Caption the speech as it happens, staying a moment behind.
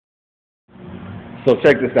So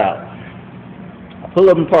check this out. I pull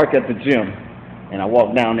up and park at the gym, and I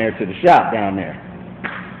walk down there to the shop down there.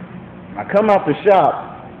 I come out the shop,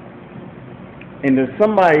 and there's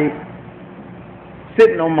somebody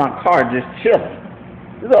sitting on my car just chilling.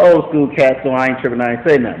 This is an old school cat, so I ain't tripping, I ain't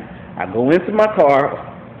say nothing. I go into my car,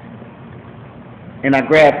 and I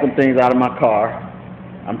grab some things out of my car.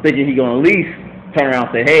 I'm thinking he's going to at least turn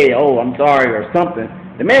around and say, hey, oh, I'm sorry, or something.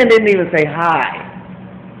 The man didn't even say hi.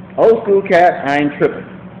 Old school cat, I ain't tripping.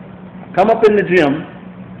 I come up in the gym,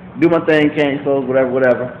 do my thing, change clothes,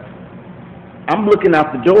 whatever. I'm looking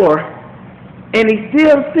out the door, and he's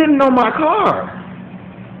still sitting on my car.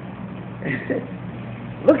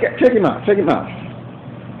 Check him out.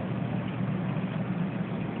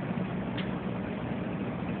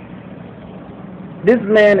 This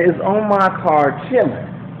man is on my car chilling.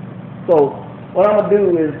 So what I'm gonna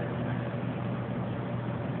do is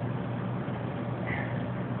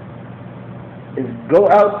go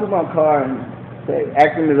out to my car and say,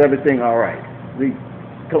 ask him, is everything all right?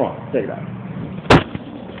 Come on, check it out.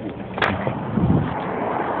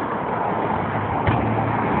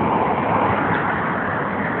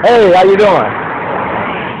 Hey, how you doing?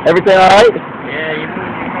 Everything all right? Yeah, you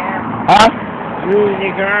moving your car? Huh? You moving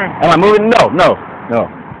your car? Am I moving? No.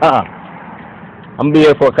 I'm gonna be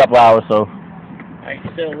here for a couple hours, so. I can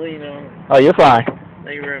still lean on. Oh, you're fine.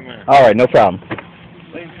 Thank you very much. All right, no problem.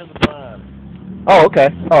 Wait until the bus. Oh, okay.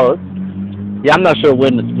 Oh, yeah, I'm not sure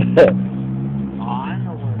when. Oh, I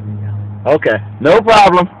know when it's coming. Okay, no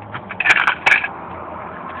problem.